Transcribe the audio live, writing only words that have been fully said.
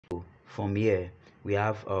from here we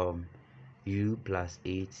have u plus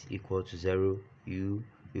 8 equal to 0, u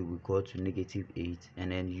will be equal to negative 8,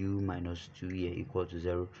 and then u minus 2 here equal to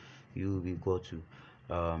 0, u will be equal to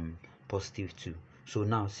positive 2. So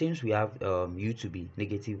now since we have u to be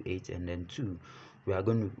negative 8 and then 2, we are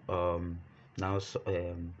going to now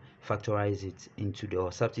factorize it into the,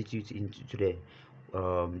 or substitute into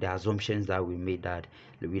the assumptions that we made, that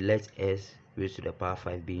we let s raised to the power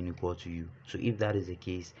 5 being equal to u. So if that is the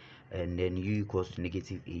case, and then u equals to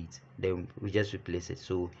negative 8, then we just replace it.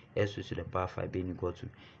 So s raised to the power 5 being equal to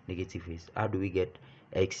negative 8. How do we get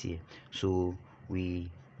x here? So we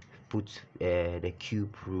put the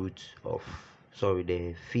cube root of, sorry,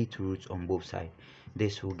 the fifth root on both sides.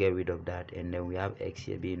 This will get rid of that, and then we have x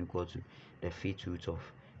here being equal to the fifth root of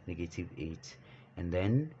negative 8. And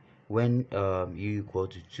then when u equal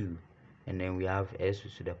to 2, and then we have s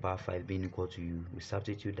raised to the power 5 being equal to u, we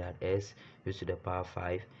substitute that s raised to the power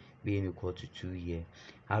 5 being equal to 2 here.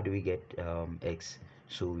 How do we get x?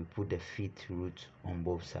 So we put the fifth root on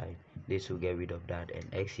both sides. This will get rid of that, and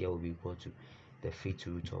x here will be equal to the fifth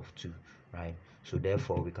root of 2, right? So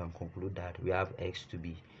therefore we can conclude that we have x to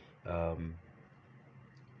be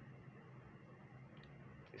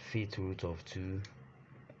fifth root of 2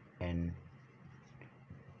 and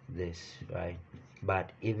this, right?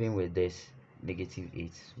 But even with this negative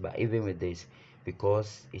 8, but even with this,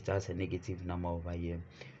 because it has a negative number over here,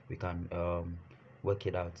 we can work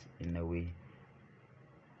it out in a way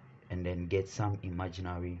and then get some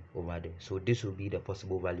imaginary over there. So this will be the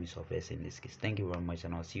possible values of s in this case. Thank you very much,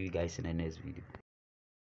 and I'll see you guys in the next video.